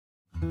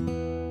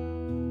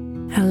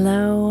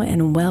Hello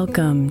and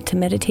welcome to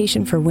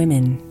Meditation for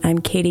Women. I'm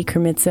Katie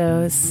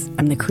Kremitzos.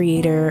 I'm the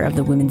creator of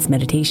the Women's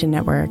Meditation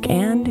Network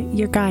and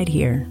your guide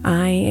here.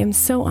 I am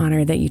so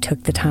honored that you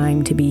took the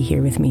time to be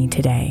here with me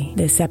today.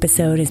 This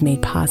episode is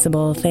made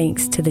possible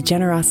thanks to the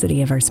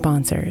generosity of our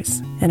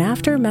sponsors. And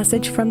after a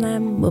message from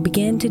them, we'll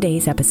begin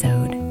today's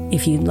episode.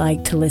 If you'd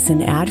like to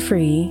listen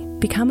ad-free,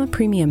 become a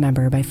premium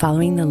member by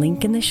following the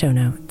link in the show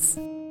notes.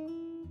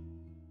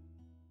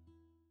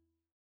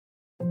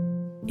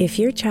 If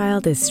your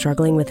child is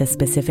struggling with a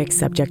specific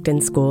subject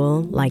in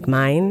school, like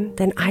mine,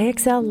 then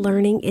IXL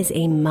Learning is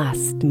a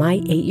must. My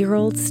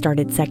 8-year-old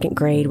started second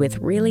grade with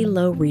really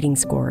low reading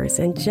scores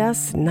and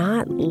just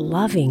not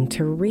loving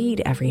to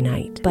read every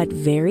night. But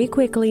very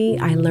quickly,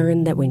 I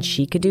learned that when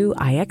she could do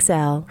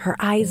IXL, her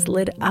eyes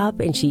lit up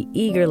and she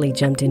eagerly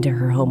jumped into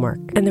her homework.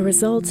 And the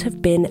results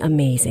have been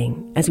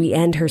amazing. As we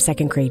end her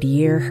second grade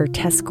year, her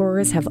test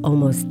scores have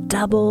almost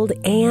doubled,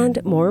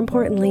 and more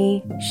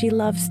importantly, she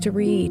loves to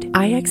read.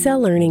 IXL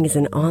Learning is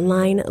an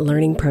online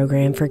learning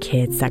program for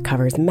kids that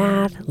covers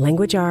math,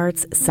 language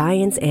arts,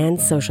 science, and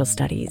social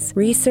studies.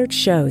 Research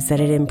shows that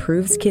it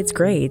improves kids'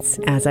 grades,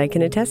 as I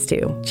can attest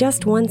to.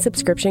 Just one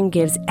subscription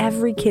gives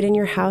every kid in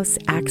your house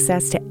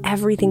access to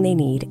everything they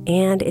need,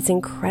 and it's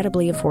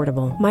incredibly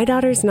affordable. My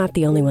daughter's not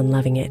the only one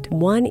loving it.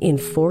 1 in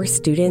 4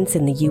 students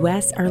in the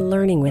U.S. are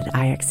learning with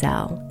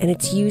IXL, and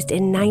it's used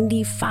in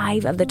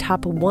 95 of the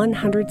top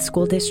 100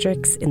 school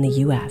districts in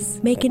the U.S.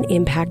 Make an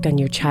impact on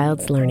your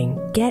child's learning.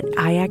 Get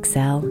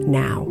IXL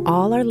now.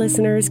 All our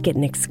listeners get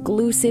an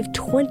exclusive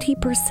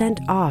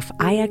 20% off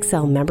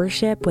IXL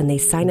membership when they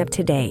sign up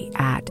today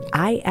at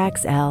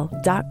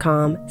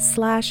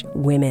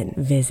IXL.com/women.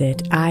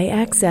 Visit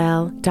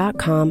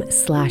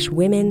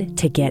IXL.com/women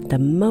to get the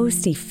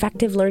most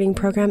effective learning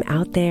program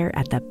out there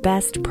at the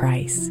best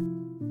price.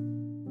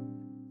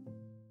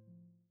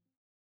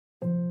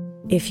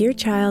 If your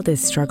child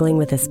is struggling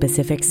with a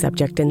specific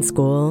subject in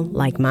school,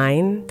 like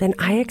mine, then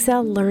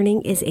IXL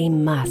Learning is a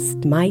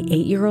must. My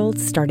 8-year-old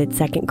started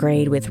second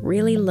grade with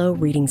really low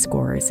reading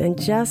scores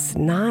and just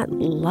not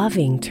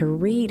loving to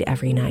read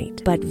every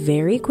night. But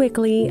very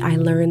quickly, I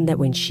learned that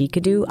when she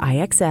could do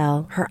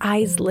IXL, her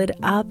eyes lit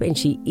up and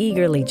she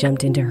eagerly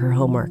jumped into her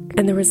homework.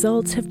 And the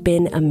results have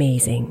been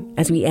amazing.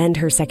 As we end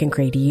her second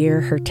grade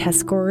year, her test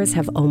scores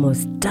have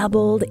almost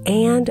doubled,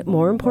 and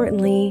more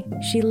importantly,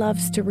 she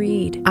loves to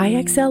read.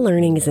 IXL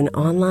Learning is an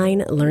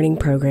online learning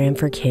program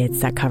for kids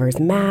that covers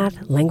math,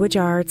 language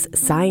arts,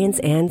 science,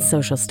 and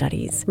social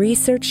studies.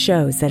 Research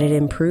shows that it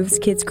improves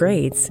kids'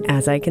 grades,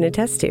 as I can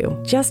attest to.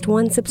 Just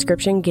one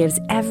subscription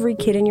gives every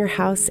kid in your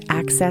house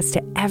access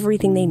to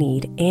everything they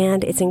need,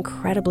 and it's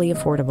incredibly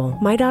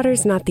affordable. My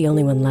daughter's not the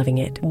only one loving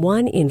it.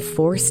 1 in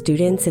 4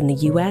 students in the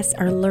U.S.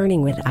 are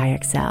learning with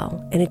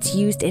IXL, and it's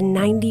used in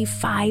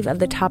 95 of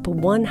the top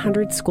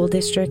 100 school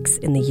districts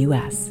in the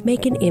U.S.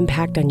 Make an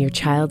impact on your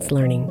child's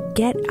learning.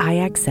 Get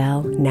IXL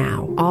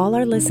now. All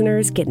our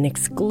listeners get an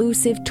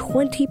exclusive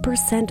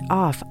 20%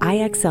 off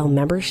IXL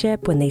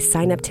membership when they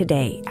sign up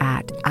today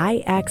at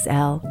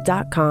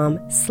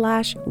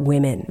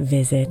IXL.com/women.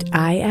 Visit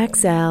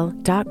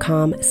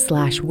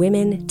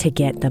IXL.com/women to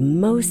get the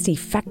most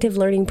effective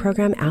learning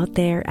program out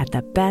there at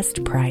the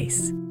best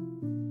price.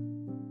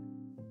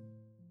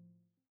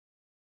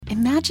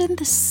 Imagine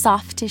the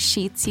softest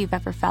sheets you've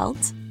ever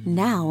felt.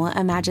 Now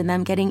imagine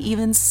them getting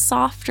even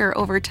softer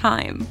over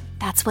time.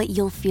 That's what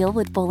you'll feel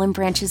with Boll &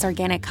 Branch's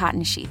organic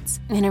cotton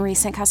sheets. In a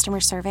recent customer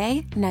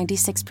survey,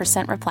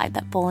 96% replied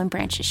that Boll &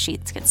 Branch's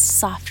sheets get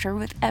softer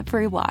with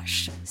every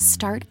wash.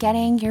 Start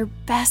getting your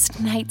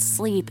best night's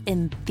sleep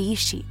in these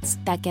sheets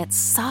that get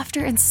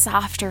softer and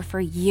softer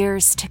for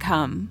years to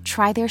come.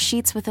 Try their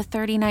sheets with a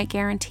 30-night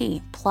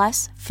guarantee,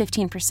 plus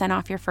 15%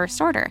 off your first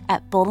order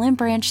at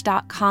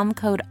bollandbranch.com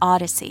code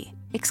Odyssey.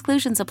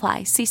 Exclusions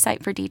apply. See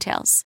site for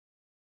details.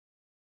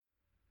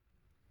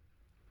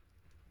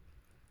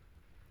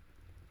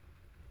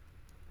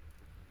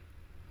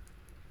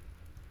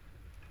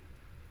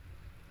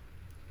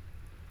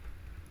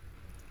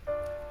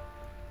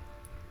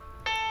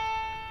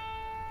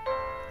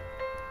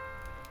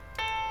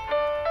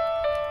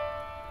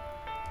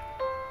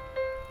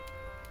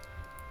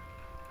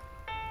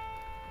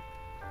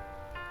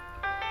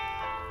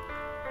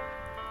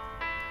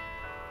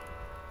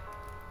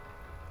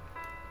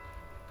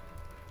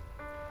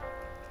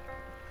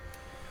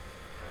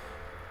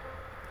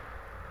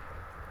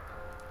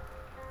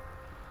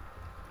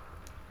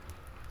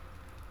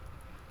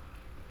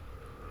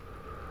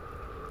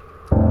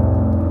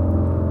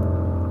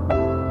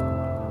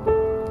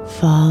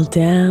 Fall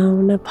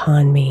down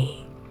upon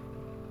me,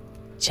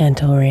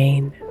 gentle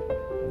rain,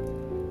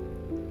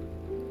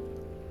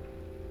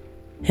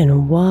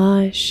 and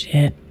wash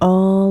it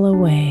all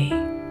away.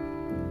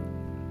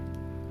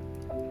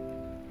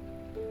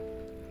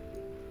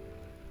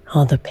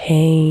 All the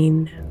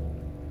pain,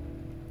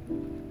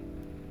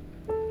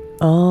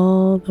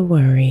 all the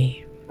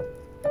worry,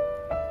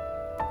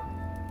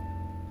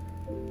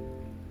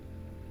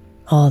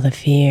 all the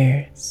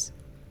fears.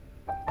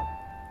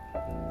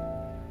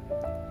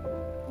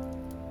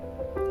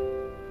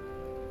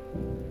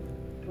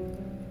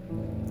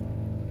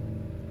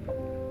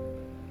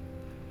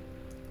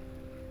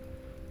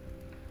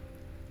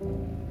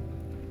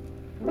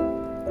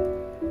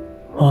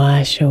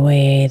 Wash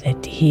away the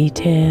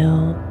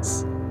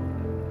details,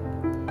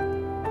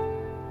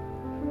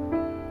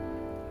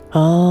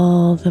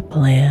 all the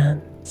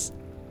plans,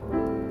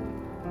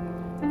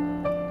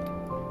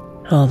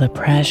 all the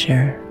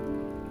pressure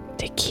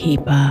to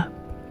keep up.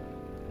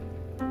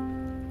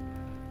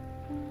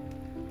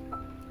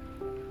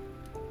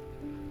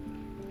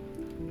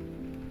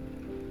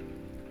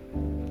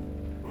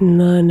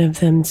 None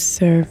of them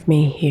serve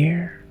me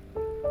here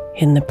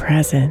in the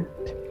present.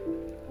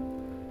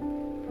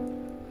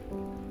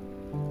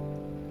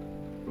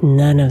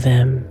 None of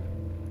them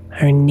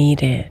are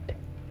needed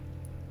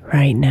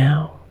right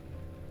now.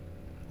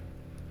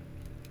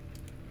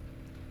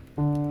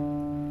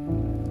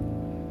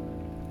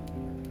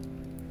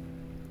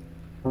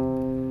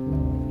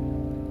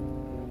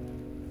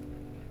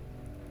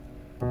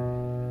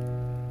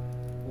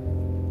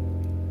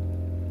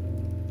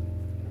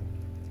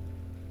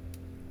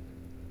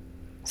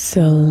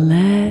 So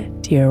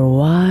let your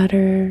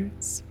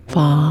waters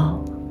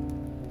fall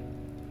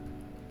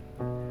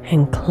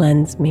and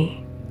cleanse me.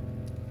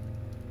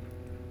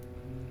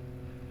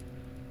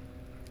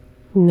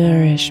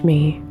 Nourish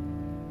me.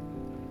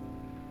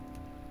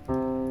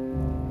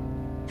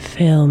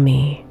 Fill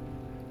me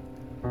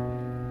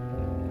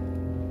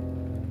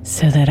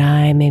so that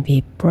I may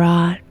be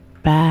brought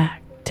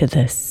back to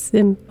the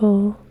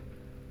simple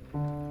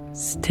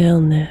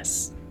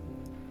stillness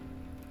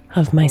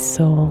of my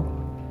soul.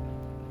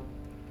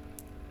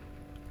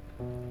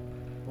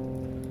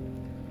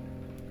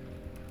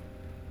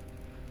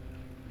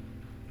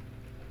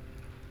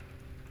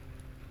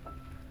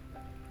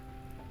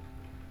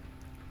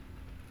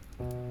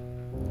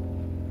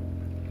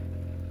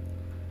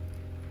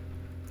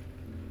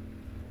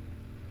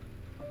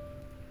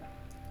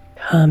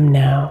 Come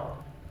now,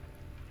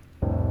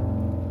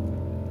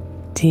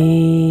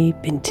 deep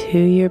into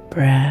your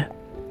breath,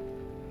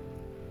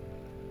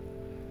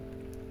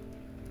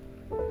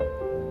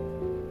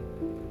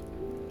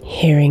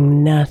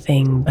 hearing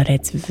nothing but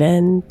its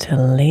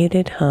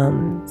ventilated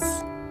hums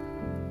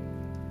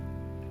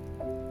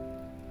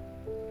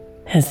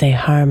as they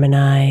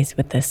harmonize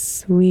with the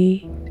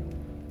sweet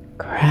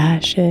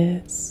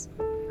crashes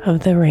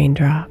of the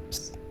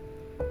raindrops.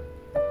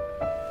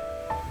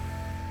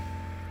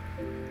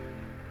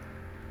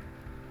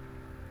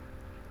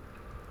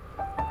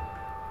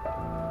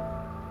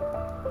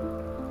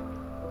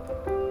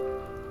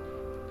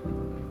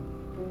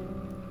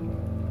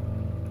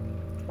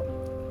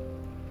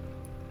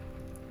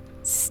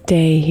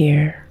 Stay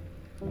here.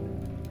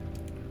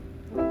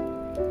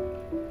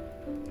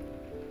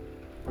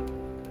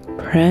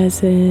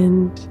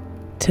 Present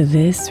to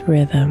this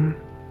rhythm,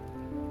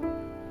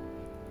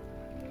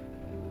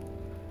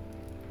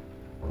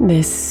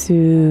 this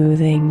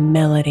soothing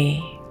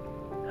melody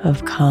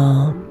of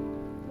calm,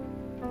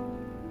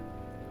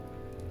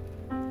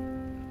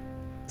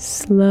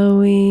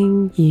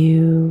 slowing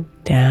you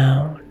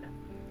down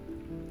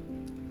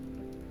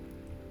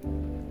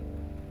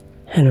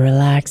and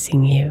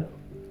relaxing you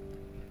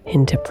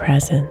into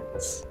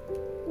presence.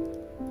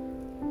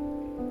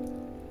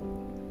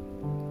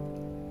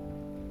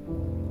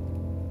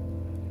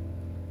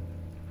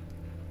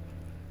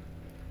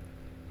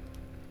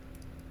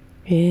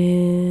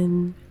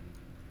 In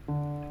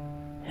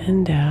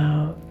and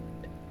out,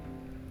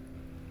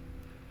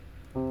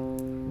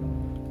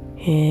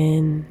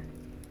 in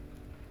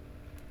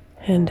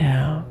and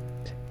out.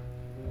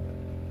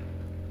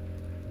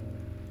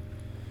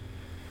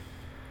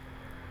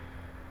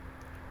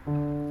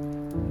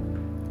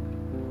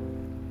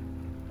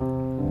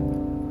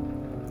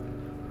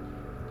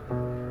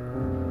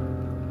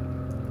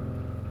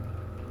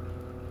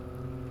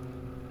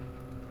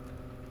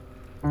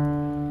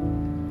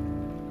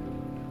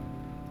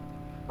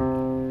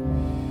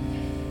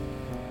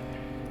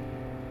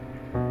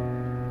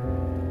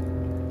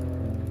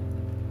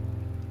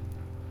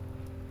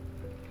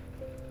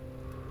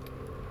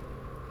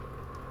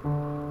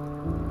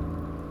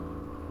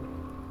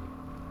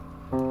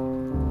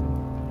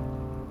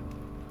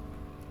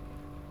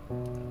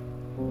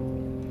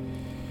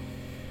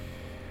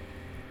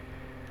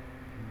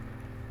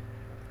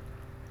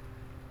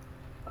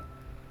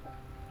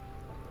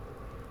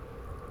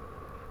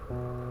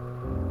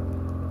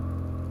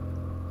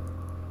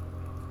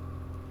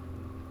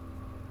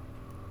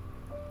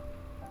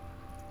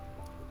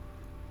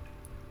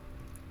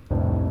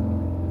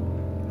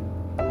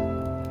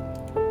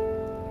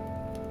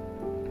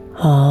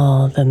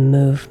 All the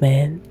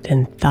movement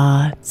and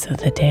thoughts of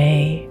the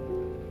day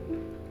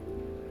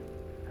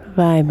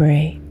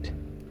vibrate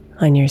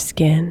on your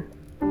skin.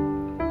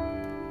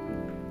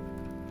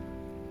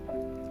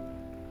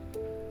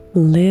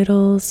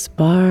 Little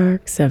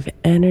sparks of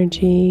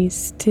energy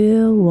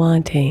still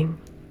wanting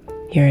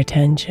your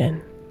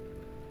attention.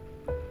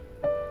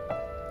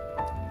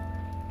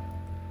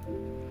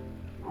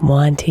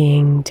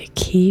 Wanting to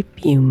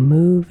keep you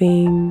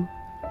moving,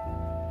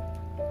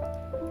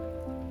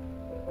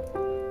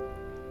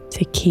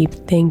 to keep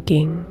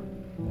thinking,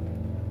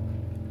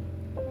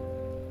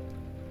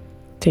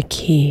 to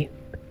keep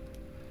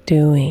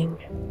doing.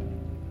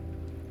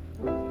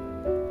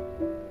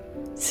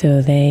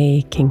 so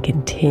they can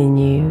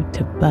continue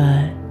to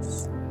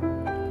buzz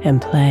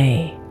and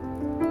play.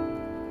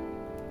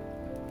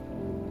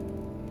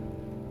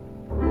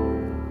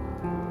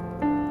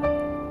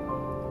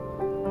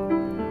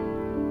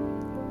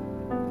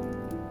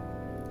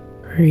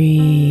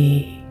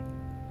 Breathe,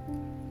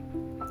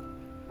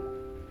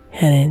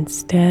 and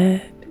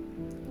instead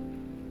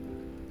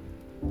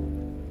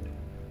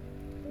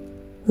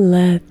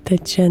let the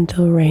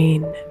gentle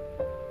rain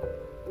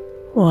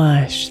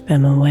wash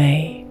them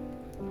away.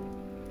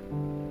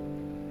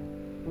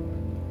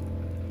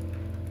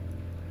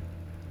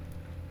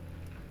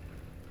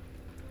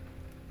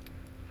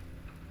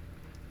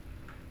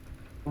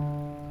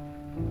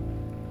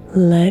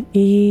 Let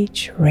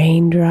each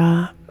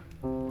raindrop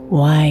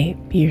wipe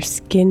your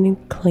skin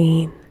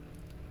clean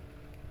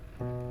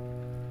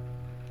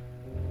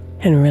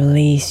and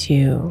release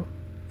you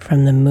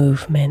from the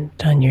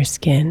movement on your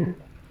skin.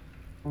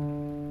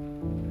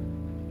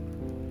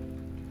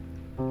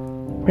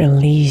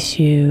 Release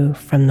you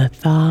from the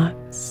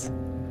thoughts.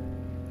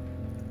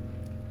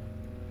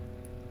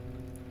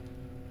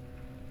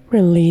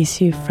 Release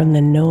you from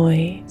the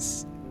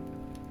noise.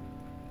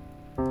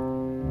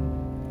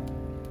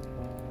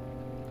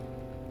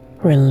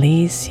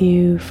 Release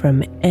you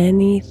from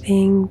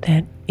anything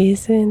that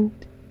isn't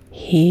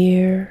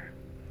here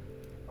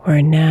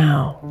or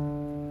now.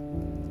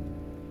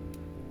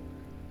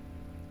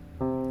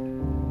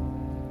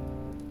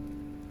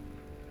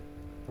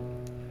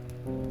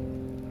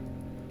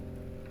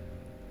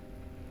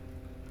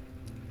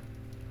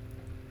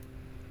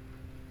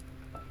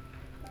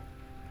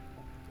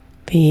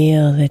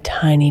 Feel the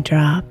tiny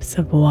drops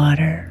of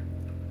water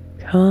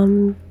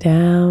come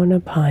down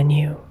upon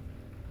you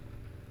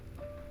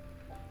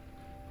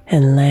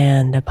and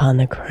land upon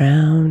the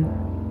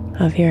crown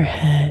of your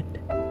head.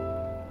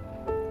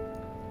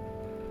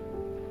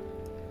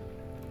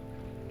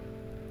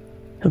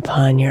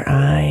 Upon your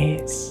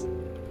eyes,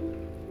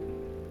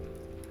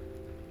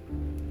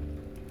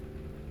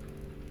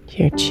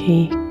 your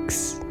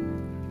cheeks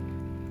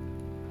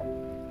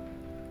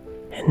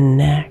and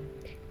neck.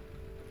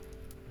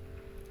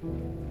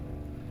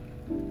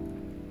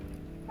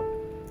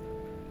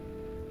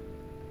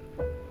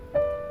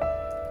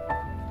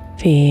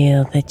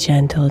 Feel the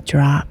gentle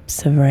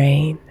drops of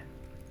rain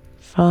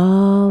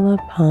fall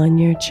upon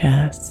your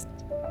chest,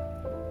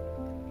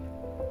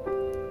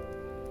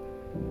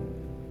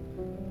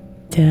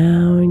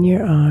 down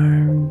your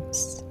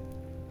arms,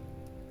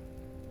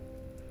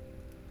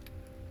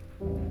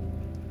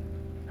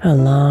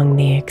 along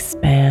the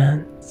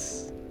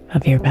expanse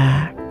of your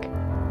back,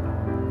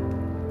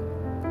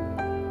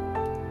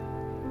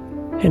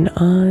 and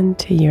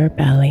onto your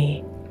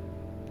belly.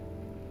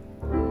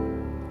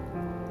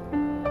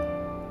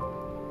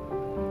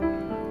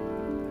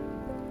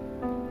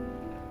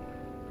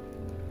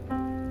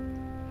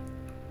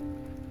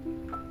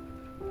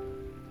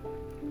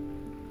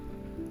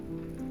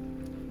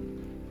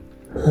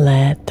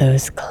 Let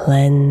those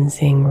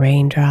cleansing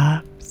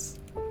raindrops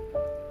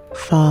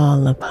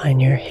fall upon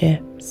your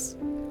hips,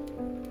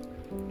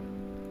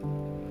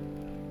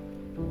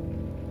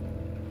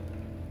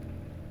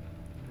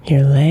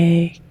 your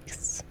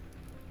legs,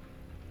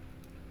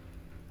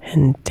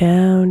 and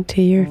down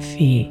to your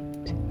feet.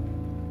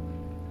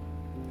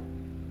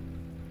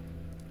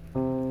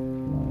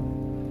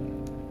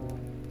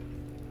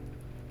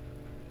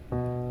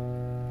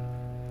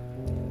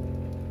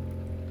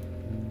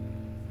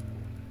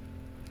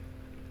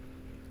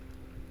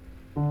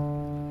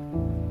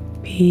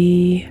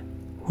 Be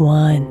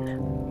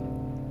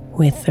one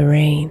with the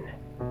rain.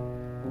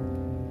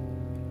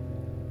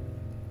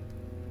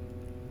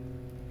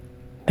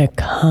 The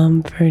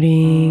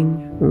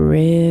comforting,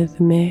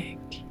 rhythmic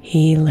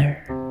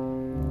healer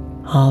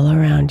all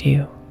around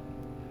you.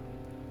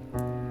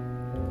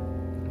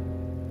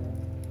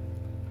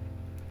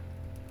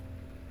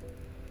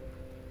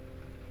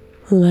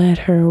 Let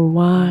her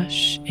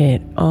wash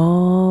it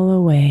all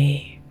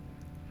away,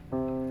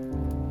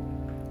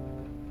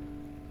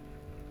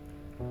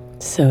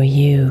 so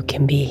you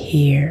can be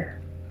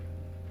here.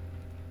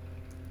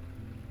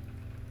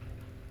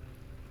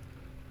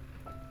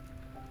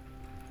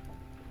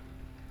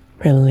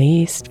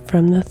 Released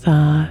from the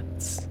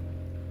thoughts,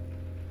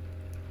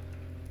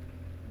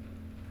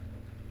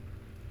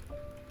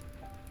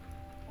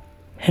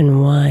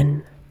 and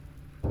one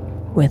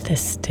with the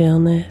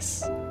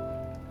stillness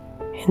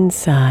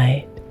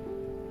inside.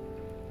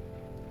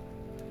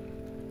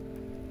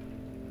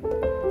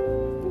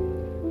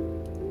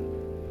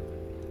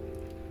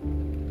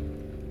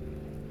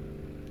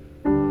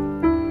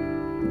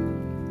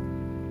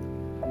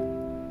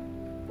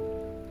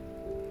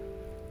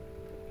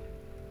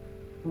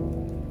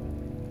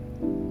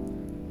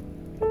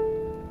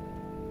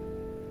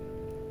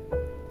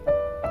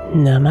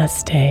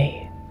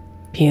 Namaste,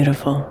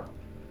 beautiful.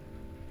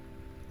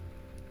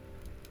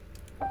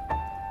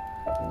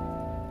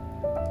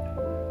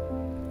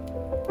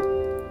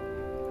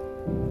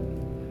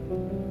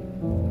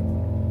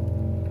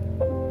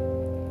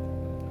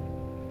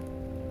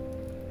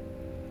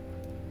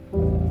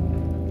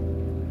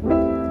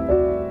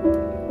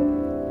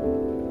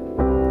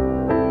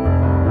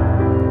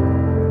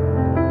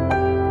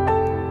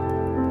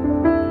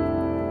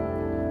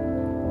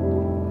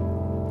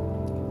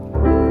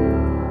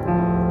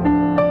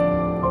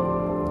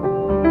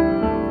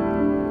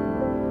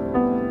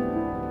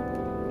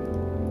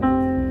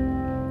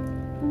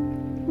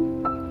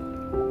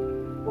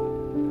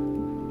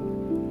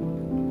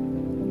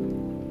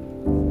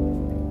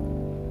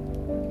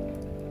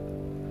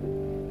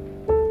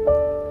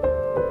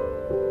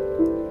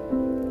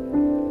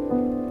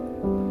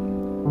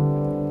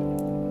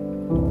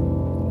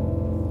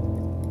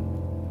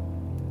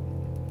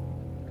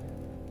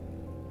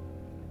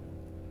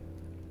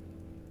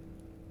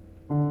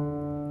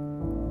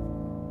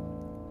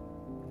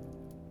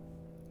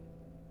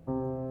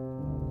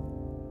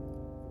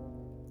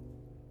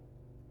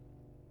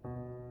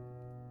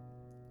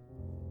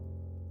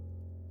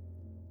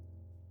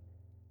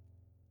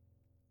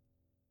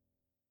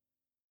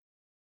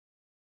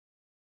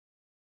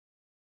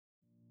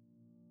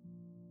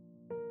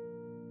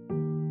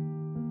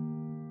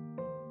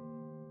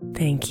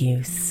 Thank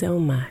you so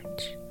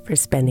much for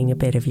spending a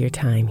bit of your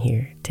time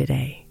here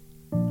today.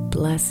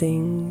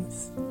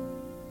 Blessings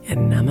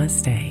and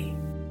namaste.